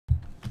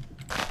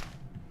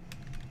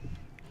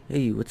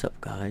Hey, what's up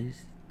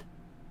guys?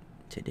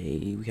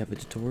 Today we have a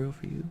tutorial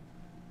for you.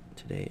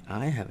 Today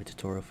I have a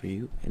tutorial for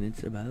you and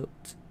it's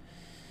about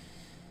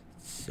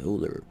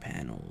solar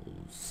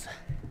panels.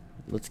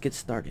 Let's get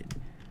started.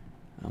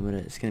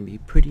 It's gonna be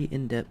pretty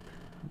in-depth.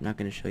 I'm not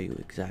gonna show you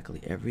exactly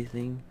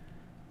everything,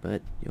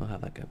 but you'll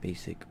have like a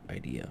basic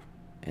idea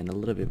and a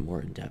little bit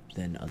more in-depth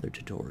than other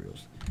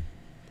tutorials.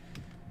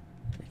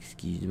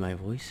 Excuse my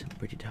voice, I'm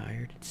pretty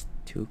tired. It's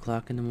 2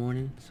 o'clock in the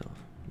morning, so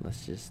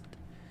let's just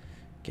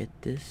get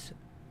this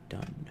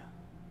done.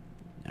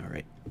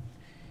 Alright.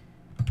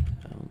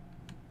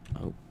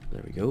 Oh,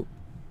 there we go.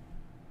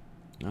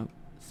 Oh,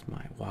 it's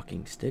my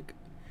walking stick.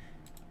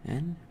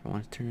 And if I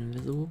want to turn it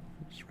invisible,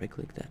 just right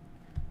click that.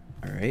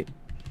 Alright.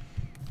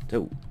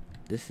 So,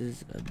 this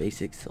is a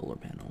basic solar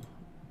panel.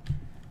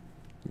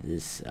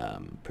 This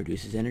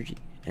produces energy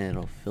and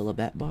it'll fill a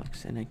bat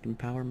box and it can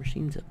power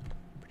machines up.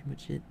 Pretty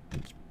much it.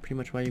 That's pretty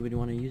much why you would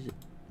want to use it.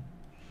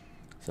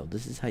 So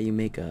this is how you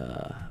make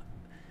a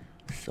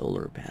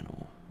solar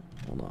panel.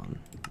 Hold on,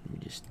 let me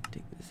just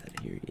take this out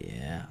of here.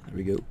 Yeah, there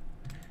we go.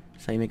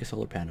 That's how you make a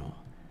solar panel.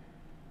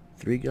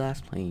 3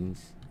 glass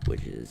planes,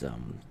 which is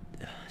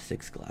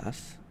 6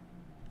 glass.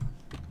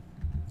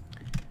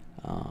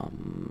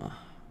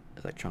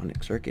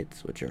 Electronic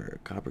circuits, which are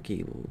copper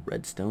cable,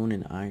 redstone,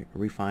 and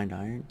refined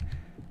iron.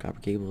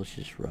 Copper cable is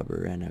just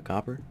rubber and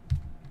copper.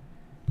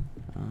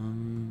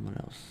 What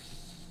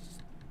else?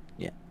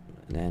 Yeah,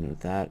 and then with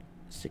that,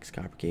 6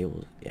 copper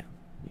cables. Yeah,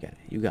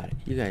 you got it.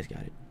 You guys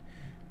got it.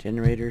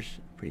 Generators,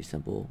 pretty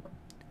simple.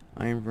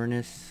 Iron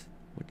furnace,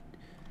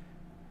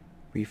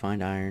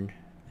 refined iron,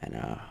 and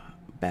a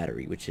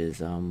battery, which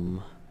is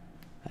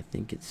I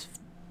think it's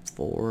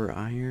 4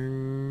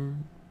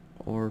 iron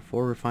or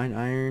 4 refined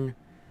iron,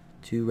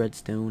 2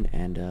 redstone,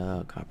 and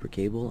copper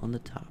cable on the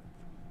top.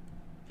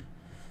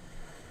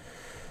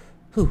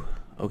 Whew.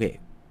 Okay.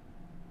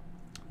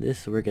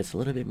 This where it gets a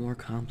little bit more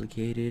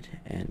complicated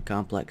and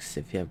complex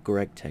if you have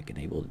Gregtech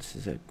enabled. This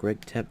is a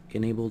Gregtech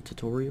enabled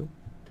tutorial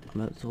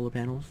about solar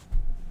panels.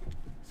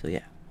 So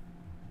yeah.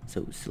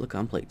 So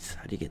silicon plates,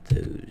 how do you get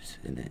those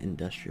in an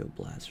industrial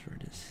blast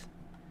furnace?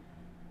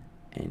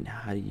 And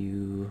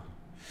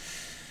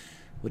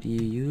what do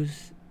you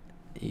use?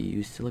 You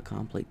use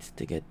silicon plates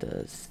to get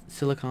the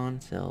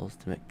silicon cells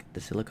to make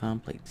the silicon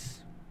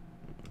plates.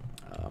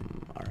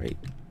 Alright,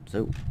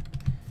 so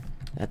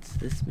that's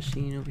this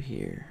machine over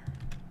here.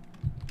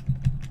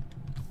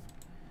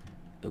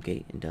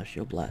 Okay,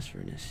 industrial blast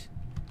furnace.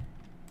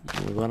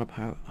 You want to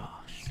power.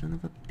 Oh, son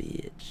of a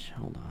bitch.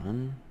 Hold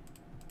on.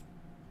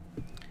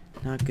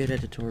 Not good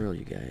at tutorial,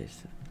 you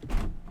guys.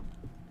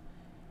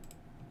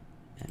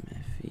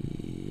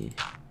 MFE.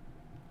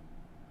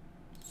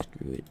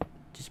 Screw it.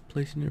 Just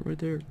placing it right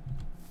there.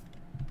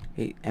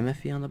 Okay,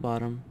 MFE on the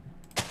bottom.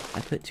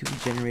 I put 2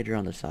 generator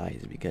on the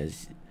sides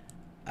because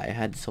I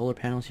had solar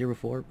panels here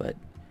before, but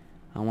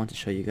I want to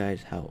show you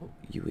guys how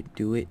you would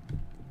do it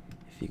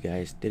if you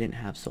guys didn't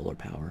have solar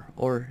power,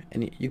 or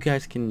you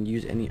guys can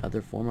use any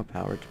other form of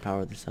power to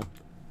power this up,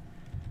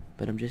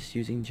 but I'm just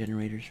using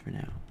generators for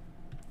now.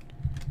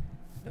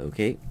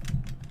 Okay,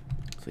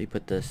 so you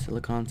put the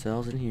silicon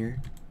cells in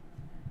here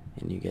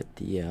and you get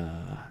the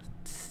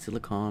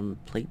silicon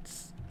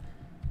plates.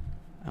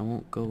 I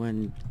won't go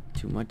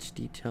into much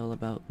detail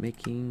about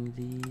making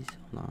these.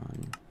 Hold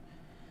on.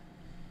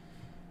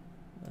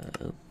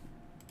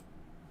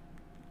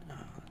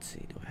 Let's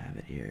see, do I have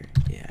it here?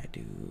 Yeah, I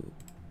do.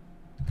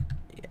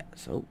 Yeah,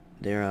 so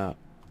they're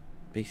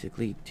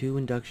basically 2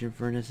 induction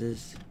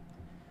furnaces.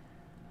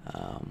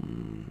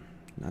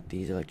 Not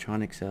these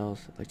electronic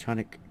cells,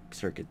 electronic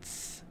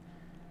circuits,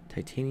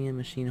 titanium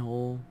machine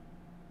hole,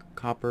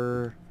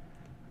 copper,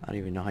 I don't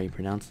even know how you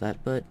pronounce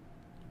that, but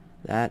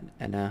that,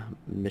 and a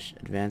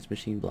advanced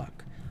machine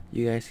block.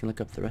 You guys can look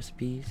up the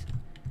recipes.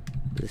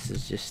 This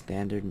is just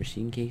standard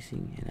machine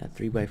casing and a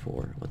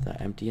 3x4 with an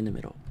empty in the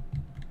middle.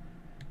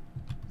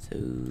 So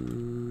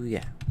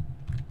yeah,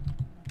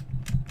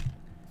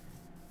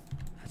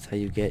 that's how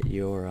you get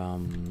your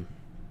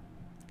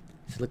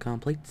silicon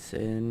plates.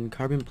 And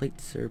carbon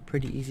plates are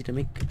pretty easy to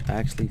make. I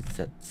actually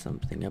set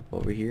something up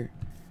over here.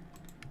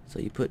 So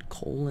you put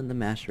coal in the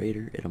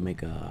macerator, it'll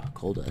make a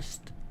coal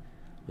dust.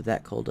 With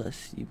that coal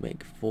dust, you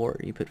put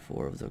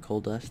 4 of the coal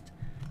dust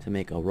to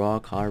make a raw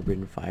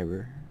carbon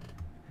fiber,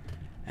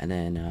 and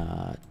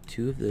then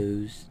 2 of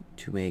those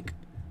to make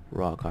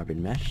raw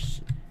carbon mesh,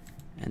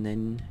 and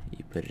then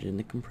you put it in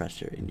the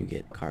compressor and you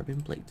get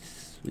carbon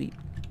plates. Sweet.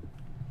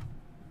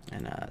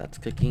 And that's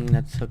cooking.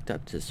 That's hooked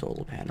up to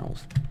solar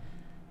panels.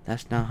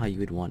 That's not how you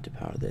would want to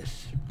power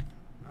this,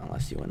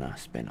 unless you want to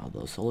spend all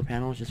those solar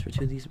panels just for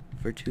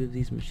 2 of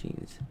these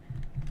machines.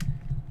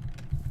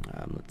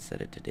 Let's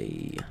set it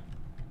today.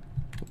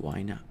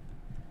 Why not?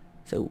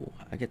 So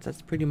I guess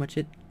that's pretty much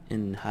it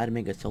in how to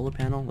make a solar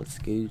panel. Let's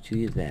go to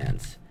the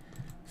advanced.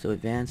 So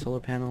advanced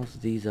solar panels,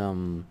 these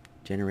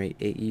generate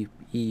 8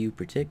 EU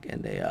per tick,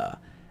 and they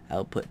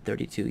output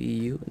 32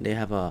 EU. And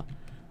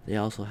they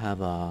also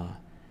have a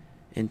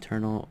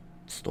internal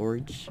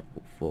storage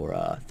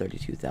for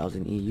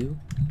 32,000 EU,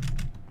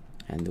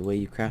 And the way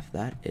you craft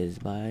that is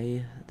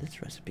by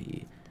this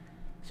recipe.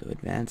 So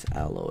advanced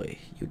alloy,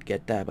 you'd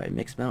get that by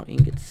mixed metal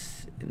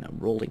ingots in a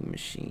rolling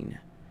machine.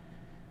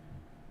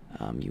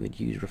 You would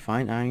use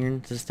refined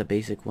iron, just the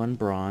basic one,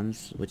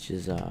 bronze, which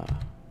is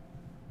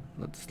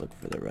let's look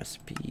for the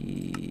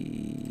recipe.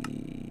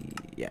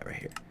 Yeah, right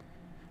here.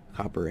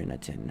 Copper in a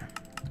tin.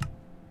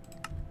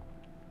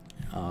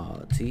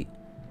 Let's see.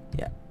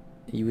 Yeah,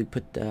 you would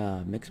put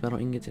mixed metal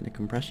ingots in a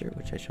compressor,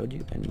 which I showed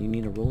you, and you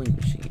need a rolling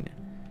machine,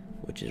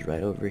 which is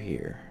right over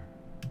here.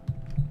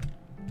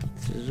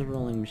 This is a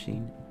rolling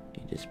machine.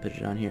 You just put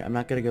it on here. I'm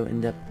not gonna go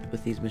in depth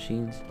with these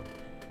machines.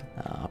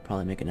 I'll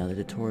probably make another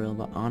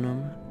tutorial on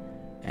them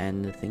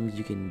and the things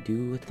you can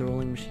do with the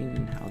rolling machine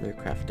and how they're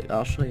crafted.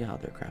 I'll show you how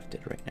they're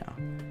crafted right now.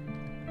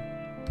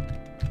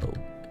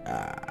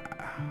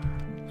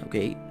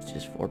 Okay, it's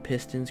just 4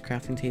 pistons,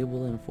 crafting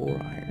table, and 4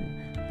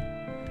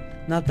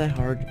 iron. Not that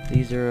hard.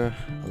 These are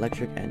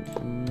electric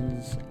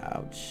engines.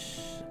 Ouch.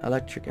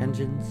 Electric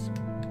engines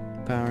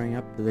powering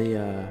up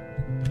the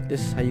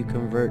this is how you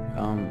convert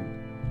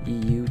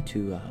EU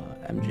to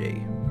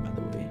MJ, by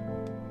the way.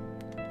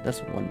 That's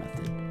one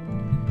method.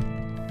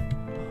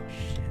 Oh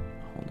shit,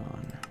 hold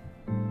on.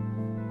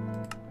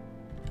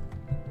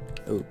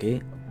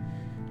 Okay,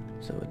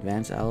 so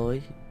advanced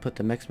alloy, put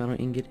the mixed metal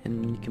ingot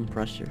in the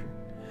compressor,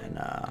 and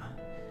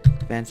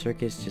advanced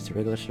circuit is just a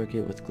regular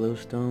circuit with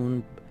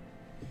glowstone,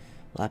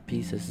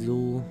 lapis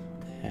azul,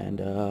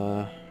 and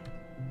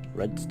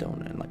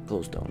redstone and like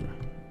glowstone.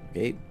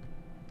 Okay,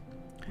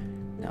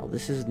 now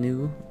this is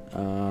new.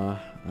 I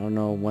don't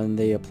know when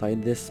they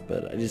applied this,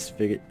 but I just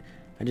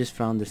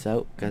found this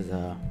out because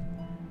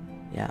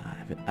yeah,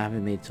 I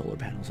haven't made solar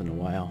panels in a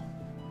while.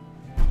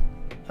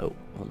 Oh,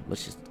 well,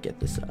 let's just get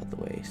this out of the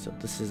way. So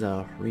this is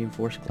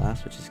reinforced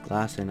glass, which is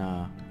glass and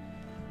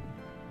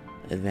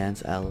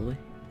advanced alloy.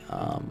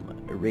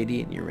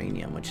 Irradiant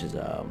uranium, which is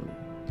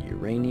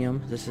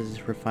uranium. This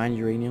is refined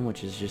uranium,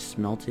 which is just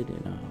smelted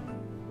in a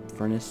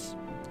furnace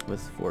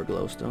with 4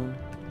 glowstone.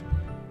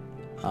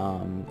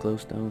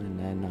 And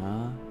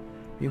then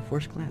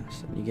reinforced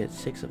glass, and you get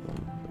 6 of them,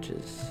 which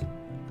is,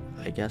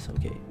 I guess,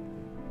 okay.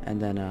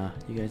 And then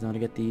you guys know how to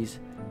get these.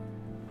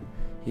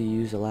 You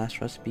use the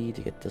last recipe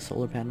to get the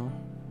solar panel.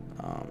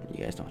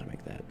 You guys know how to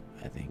make that,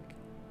 I think.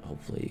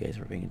 Hopefully you guys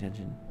were paying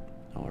attention,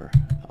 or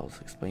I was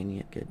explaining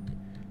it good.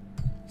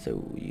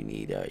 So you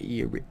need a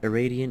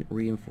irradiant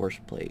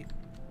reinforced plate,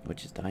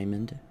 which is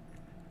diamond,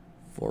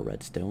 4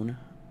 redstone,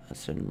 a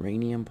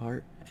uranium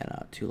part, and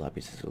 2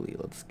 lapis lazuli.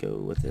 Let's go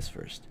with this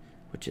first,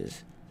 which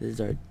is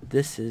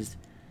this is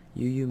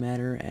UU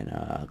matter and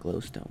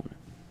glowstone.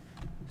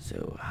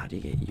 So how do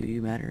you get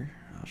UU matter?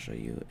 I'll show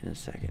you in a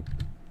second.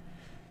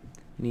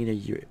 You need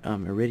a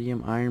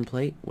iridium iron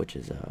plate, which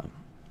is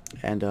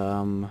and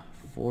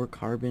 4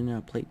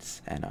 carbon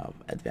plates and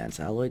advanced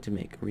alloy to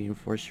make a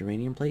reinforced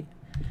uranium plate.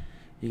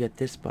 You get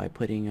this by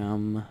putting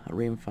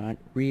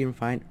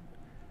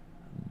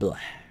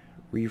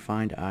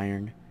refined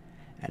iron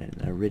and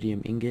an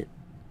iridium ingot,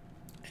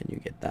 and you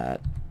get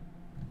that,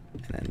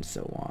 and then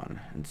so on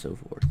and so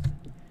forth.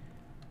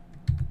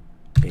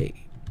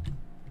 Okay,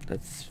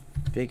 let's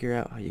figure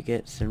out how you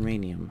get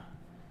uranium.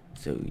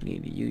 So you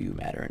need UU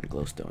matter and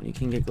glowstone. You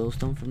can get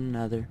glowstone from the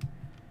nether,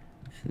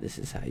 and this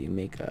is how you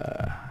make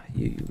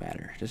UU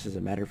matter. This is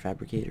a matter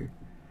fabricator.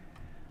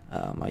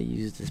 I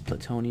use this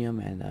plutonium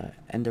and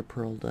ender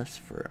pearl dust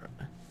for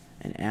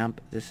an amp.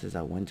 This is a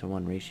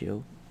 1-to-1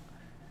 ratio.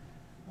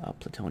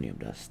 Plutonium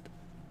dust.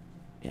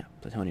 Yeah,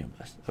 plutonium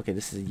dust. Okay,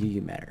 this is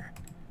UU matter.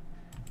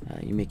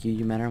 You make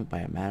UU matter by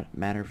a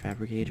matter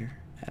fabricator,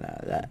 and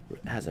that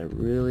has a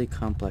really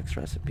complex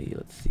recipe.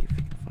 Let's see if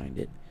we can find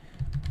it.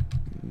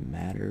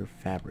 Matter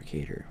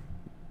fabricator.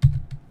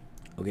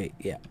 Okay,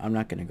 yeah, I'm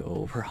not gonna go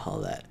over all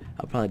that.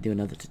 I'll probably do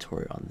another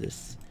tutorial on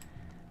this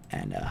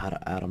and how to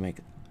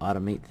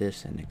automate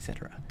this and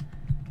etc.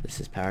 This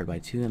is powered by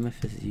 2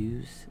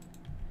 MFSUs,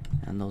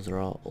 and those are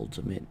all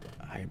ultimate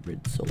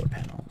hybrid solar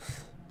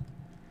panels.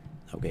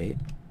 Okay,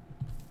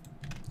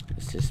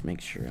 let's just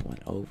make sure I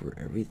went over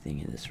everything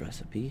in this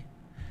recipe,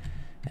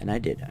 and I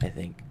did, I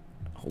think.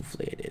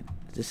 Hopefully I did.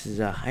 This is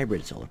a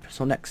hybrid solar.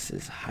 So next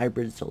is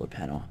hybrid solar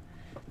panel.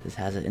 This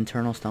has an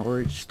internal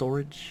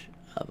storage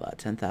of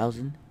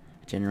 10,000.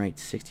 It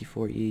generates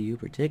 64 EU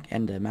per tick,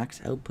 and the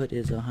max output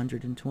is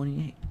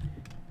 128.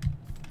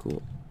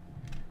 Cool.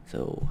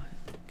 So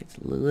it gets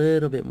a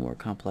little bit more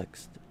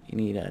complex. You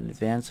need an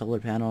advanced solar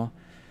panel,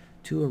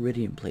 2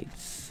 iridium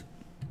plates,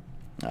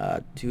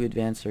 2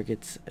 advanced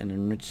circuits, an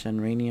enriched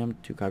uranium,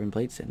 2 carbon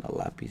plates, and a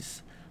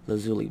lapis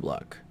lazuli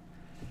block.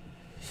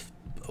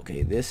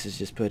 Okay, this is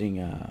just putting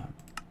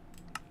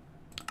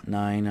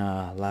 9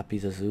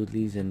 lapis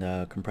lazulis in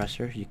the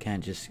compressor. You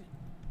can't just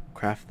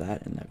craft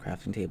that in the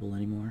crafting table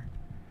anymore.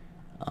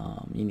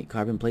 You need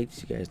carbon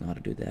plates. You guys know how to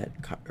do that.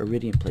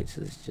 Iridium plates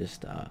is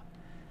just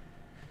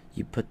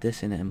you put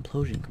this in an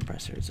implosion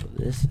compressor. So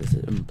this is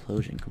an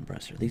implosion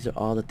compressor. These are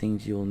all the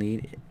things you'll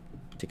need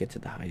to get to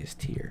the highest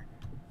tier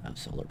of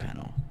solar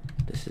panel.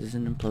 This is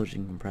an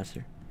implosion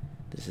compressor.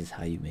 This is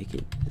how you make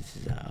it. This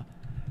is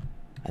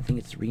I think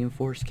it's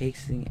reinforced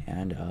casing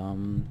and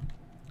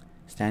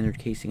standard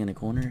casing in the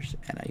corners,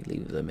 and I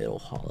leave the middle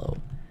hollow.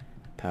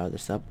 Power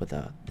this up with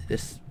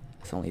this.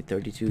 It's only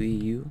 32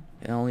 EU.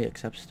 It only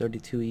accepts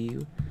 32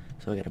 EU.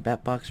 So I got a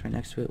bat box right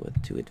next to it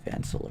with 2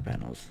 advanced solar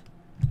panels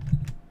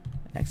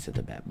next to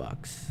the bat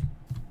box.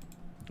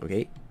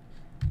 Okay,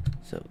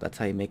 so that's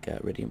how you make a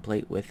iridium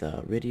plate with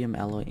a iridium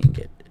alloy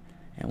ingot.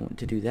 And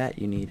to do that,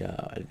 you need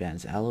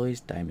advanced alloys,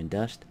 diamond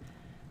dust,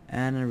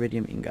 and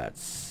iridium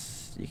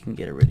ingots. You can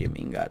get iridium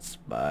ingots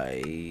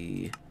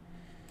by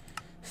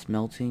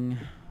smelting.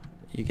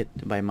 You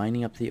get by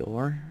mining up the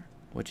ore,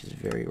 which is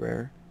very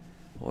rare.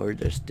 Or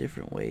there's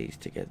different ways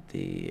to get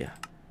the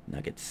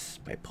nuggets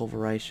by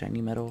pulverized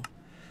shiny metal,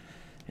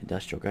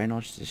 industrial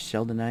granules, just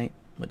sheldonite,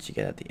 which you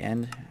get at the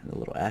end, and the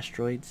little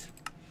asteroids.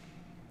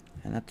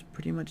 And that's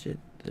pretty much it.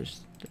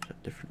 There's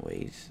different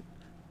ways.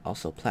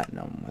 Also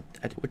platinum,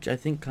 which I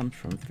think comes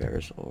from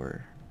ferrous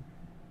ore.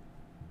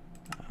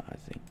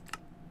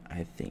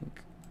 I think,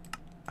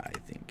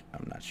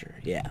 I'm not sure.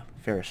 Yeah,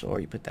 ferrous ore,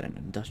 you put that in an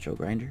industrial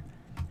grinder,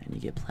 and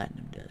you get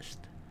platinum dust.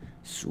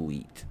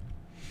 Sweet.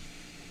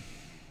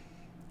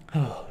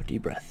 Oh,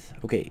 deep breath.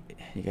 Okay,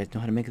 you guys know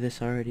how to make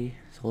this already?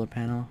 Solar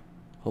panel.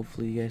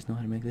 Hopefully you guys know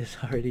how to make this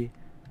already.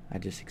 I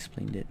just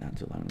explained it not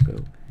too long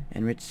ago.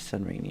 Enriched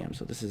sunradium.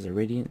 So this is a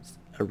radiant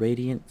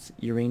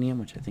uranium,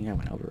 which I think I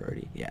went over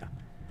already. Yeah.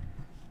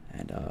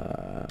 And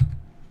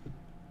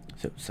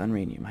so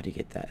sunradium, how do you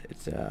get that?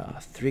 It's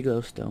 3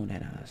 glowstone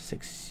and a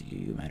 6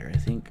 UU matter, I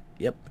think.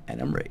 Yep,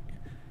 and I'm right.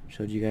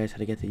 Showed you guys how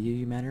to get the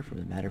UU matter from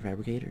the matter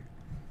fabricator.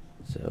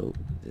 So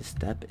this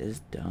step is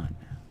done.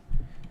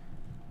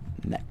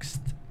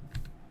 Next,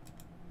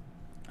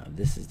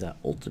 this is the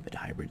ultimate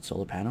hybrid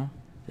solar panel.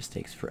 This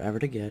takes forever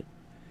to get.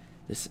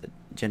 This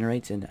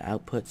generates and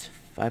outputs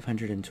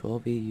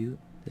 512 EU.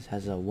 This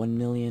has a 1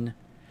 million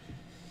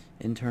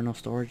internal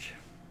storage,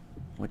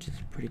 which is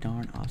pretty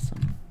darn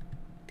awesome.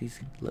 These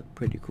look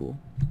pretty cool.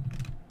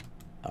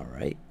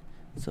 Alright,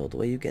 so the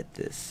way you get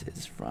this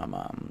is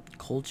from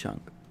coal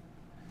chunk.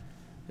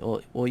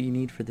 All you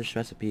need for this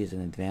recipe is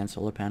an advanced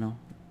solar panel.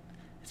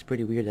 It's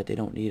pretty weird that they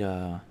don't need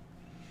a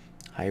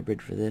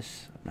hybrid for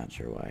this. I'm not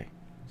sure why.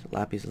 So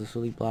lapis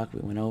lazuli block,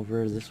 we went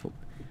over this. We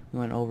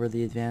went over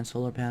the advanced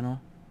solar panel.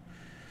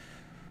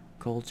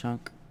 Coal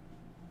chunk.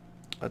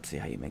 Let's see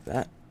how you make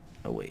that.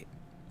 Oh wait,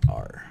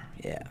 R.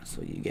 Yeah.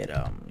 So you get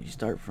you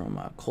start from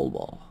coal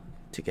ball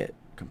to get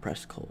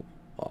compressed coal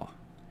ball,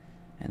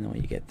 and then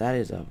what you get that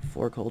is a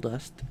 4 coal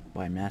dust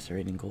by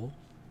macerating coal,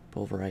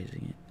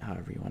 pulverizing it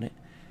however you want it,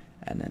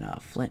 and then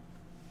flint.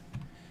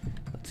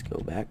 Let's go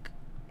back.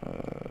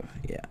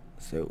 Yeah.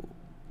 So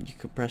you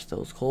compress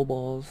those coal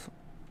balls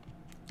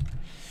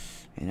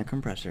in a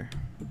compressor,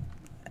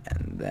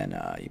 and then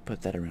you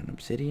put that around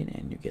obsidian,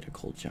 and you get a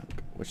coal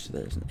chunk, which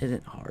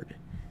isn't hard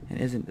and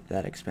isn't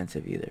that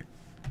expensive either.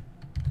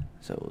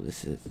 So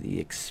this is the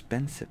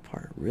expensive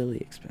part, really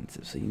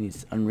expensive. So you need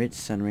unriched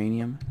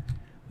sunradium,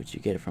 which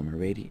you get from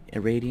a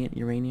radiant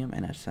uranium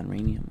and a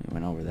sunradium. We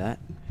went over that.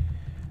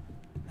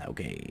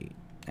 Okay,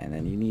 and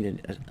then you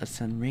need a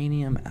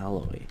sunradium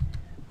alloy,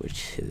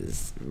 which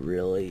is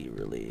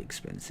really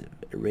expensive.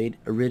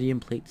 Iridium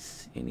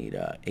plates, you need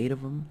 8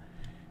 of them,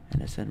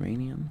 and a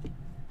sunradium,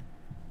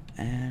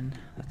 and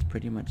that's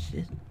pretty much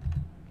it.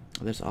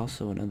 There's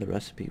also another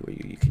recipe where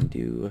you can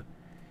do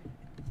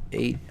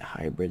 8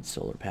 hybrid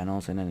solar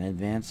panels and an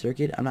advanced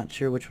circuit. I'm not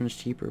sure which one's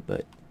cheaper,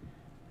 but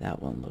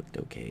that one looked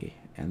okay,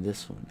 and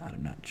this one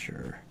I'm not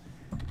sure,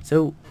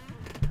 so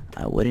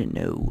I wouldn't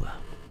know.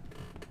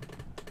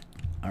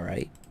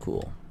 Alright,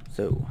 cool.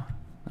 So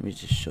let me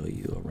just show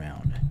you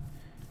around.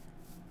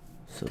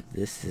 So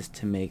this is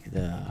to make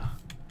the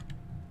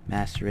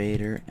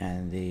macerator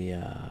and the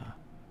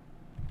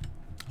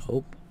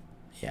hope.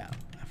 Yeah,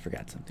 I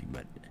forgot something,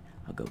 but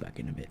I'll go back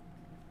in a bit.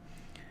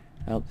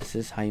 Oh, this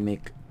is how you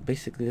make,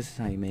 basically this is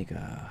how you make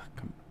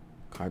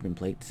carbon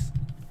plates.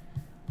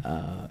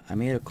 I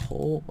made a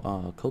coke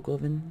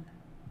oven,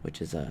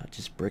 which is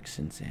just bricks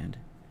and sand.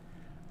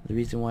 The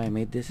reason why I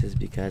made this is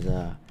because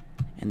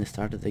in the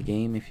start of the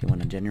game, if you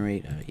want to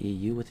generate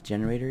EU with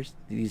generators,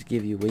 these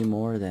give you way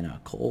more than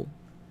coal,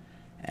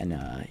 and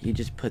you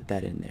just put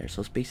that in there.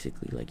 So it's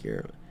basically like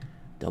you're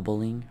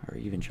doubling or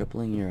even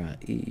tripling your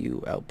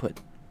EU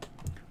output,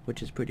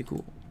 which is pretty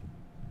cool.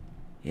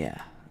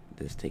 Yeah,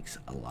 this takes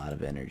a lot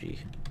of energy.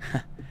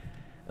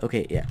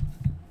 Okay, yeah,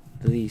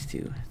 these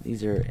two.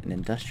 These are an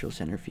industrial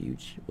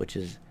centrifuge, which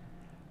is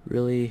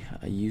really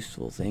a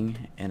useful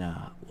thing, and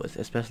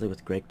especially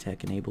with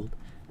Gregtech enabled,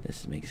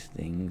 this makes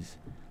things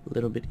a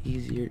little bit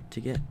easier to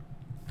get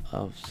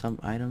of some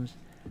items.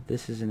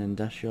 This is an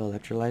industrial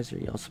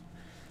electrolyzer. You also,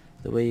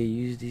 the way you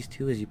use these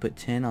two is you put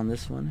tin on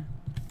this one,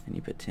 and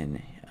you put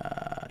tin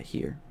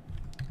here,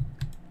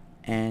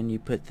 and you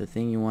put the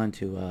thing you want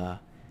to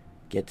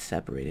get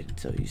separated.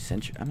 So you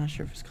I'm not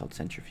sure if it's called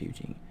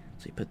centrifuging.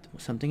 So you put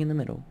something in the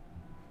middle,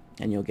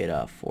 and you'll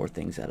get 4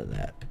 things out of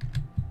that.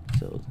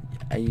 So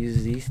I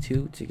use these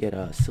two to get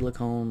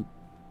silicone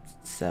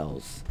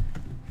cells.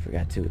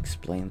 Forgot to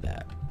explain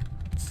that.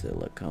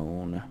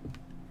 Silicone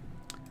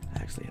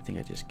Actually, I think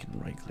I just can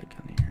right click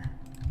on here.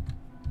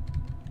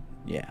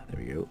 Yeah,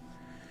 there we go.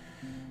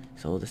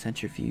 So the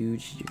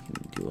centrifuge, you can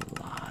do a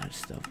lot of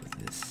stuff with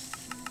this,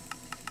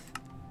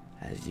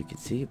 as you can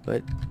see,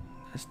 but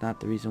that's not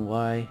the reason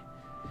why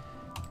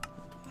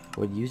I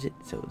would use it.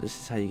 So this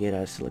is how you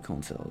get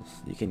silicone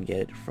cells. You can get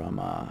it from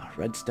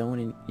redstone,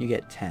 and you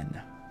get 10.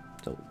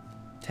 So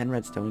 10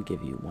 redstone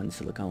give you 1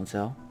 silicone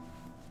cell,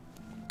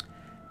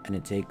 and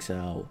it takes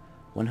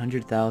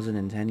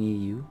 100,010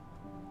 EU.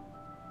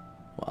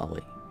 Well,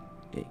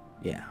 wait,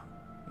 yeah,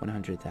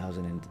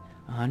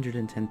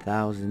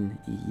 110,000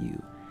 EU,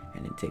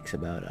 and it takes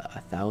about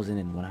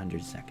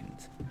 1,100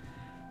 seconds.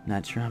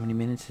 Not sure how many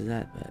minutes is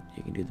that, but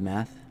you can do the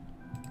math.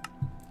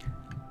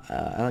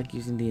 I like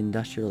using the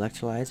industrial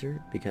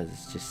electrolyzer because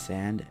it's just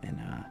sand and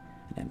an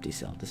empty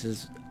cell. This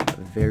is a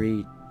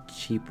very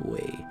cheap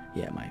way.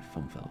 Yeah, my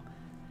phone fell.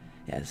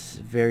 Yeah, it's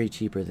very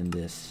cheaper than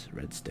this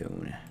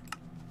redstone.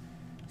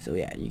 So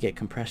yeah, you get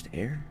compressed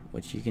air,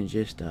 which you can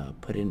just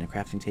put it in a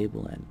crafting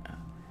table, and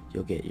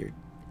you'll get your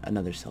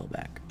another cell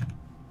back.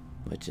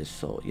 Which is,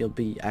 so you'll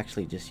be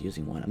actually just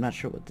using one. I'm not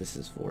sure what this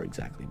is for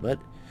exactly, but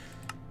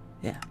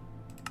yeah.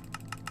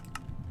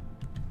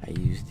 I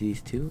use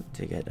these two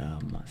to get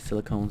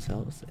silicone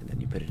cells, and then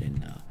you put it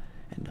in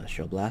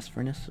industrial blast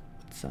furnace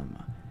with some,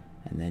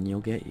 and then you'll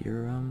get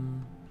your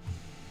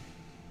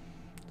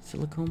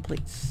silicone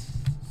plates.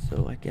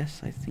 So I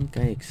think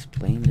I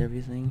explained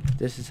everything.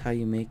 This is how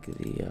you make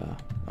the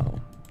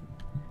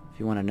if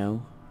you want to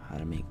know how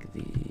to make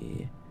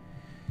the,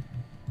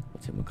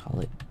 what's it call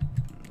it?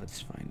 Let's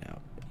find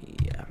out.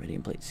 Yeah,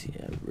 iridium plates.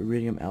 Yeah,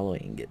 iridium alloy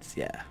ingots.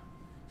 Yeah.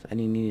 So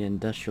and you need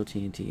industrial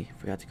TNT.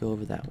 Forgot to go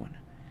over that one.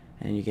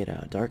 And you get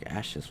dark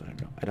ashes.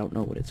 I don't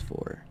know what it's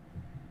for.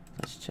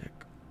 Let's check.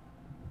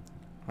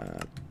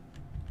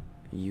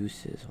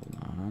 Uses. Hold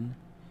on.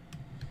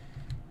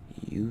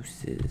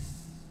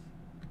 Uses.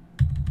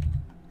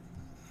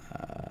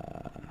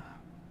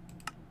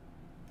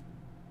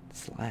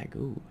 Slag.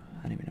 Ooh,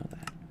 I didn't even know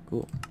that.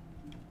 Cool.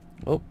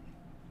 Oh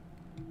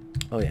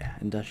yeah,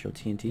 industrial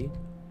TNT.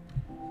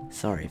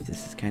 Sorry if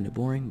this is kind of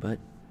boring, but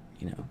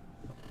you know,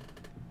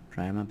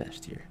 trying my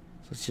best here.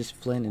 So it's just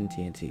flint and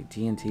TNT.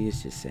 TNT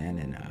is just sand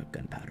and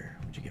gunpowder,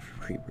 which you get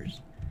from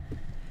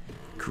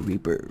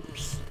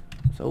creepers.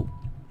 So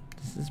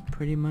this is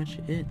pretty much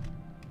it.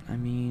 I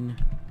mean,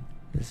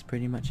 this is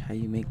pretty much how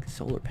you make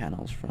solar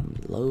panels from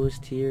the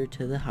lowest tier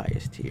to the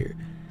highest tier.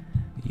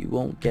 You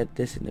won't get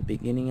this in the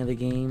beginning of the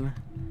game.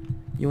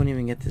 You won't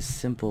even get this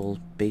simple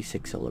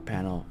basic solar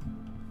panel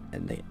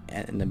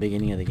in the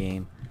beginning of the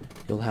game.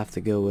 You'll have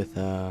to go with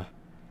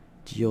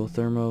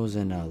geothermals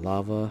and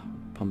lava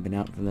pumping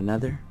out from the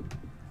nether,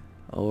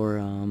 or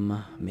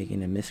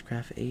making a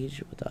Mistcraft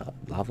age with a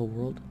lava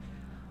world,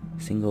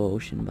 single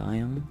ocean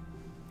biome.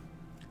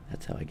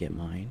 That's how I get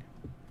mine.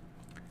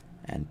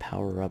 And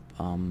power up,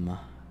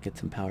 get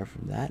some power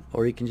from that,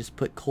 or you can just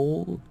put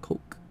coal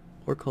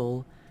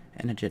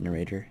and a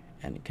generator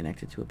and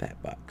connect it to a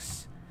back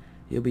box.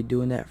 You'll be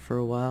doing that for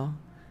a while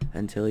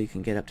until you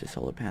can get up to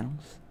solar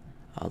panels,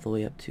 all the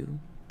way up to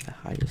the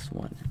highest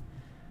one.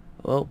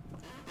 Well,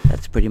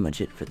 that's pretty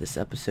much it for this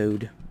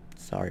episode.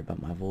 Sorry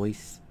about my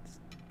voice. It's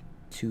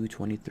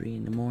 2:23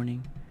 in the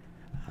morning.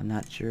 I'm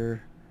not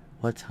sure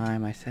what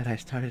time I said I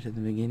started at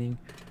the beginning.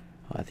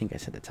 Well, I think I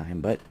said the time,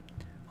 but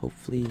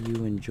hopefully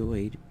you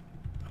enjoyed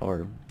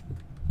or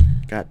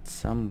got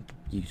some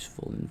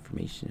useful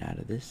information out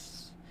of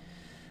this.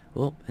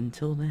 Well,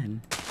 until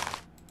then,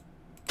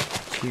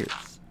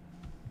 cheers.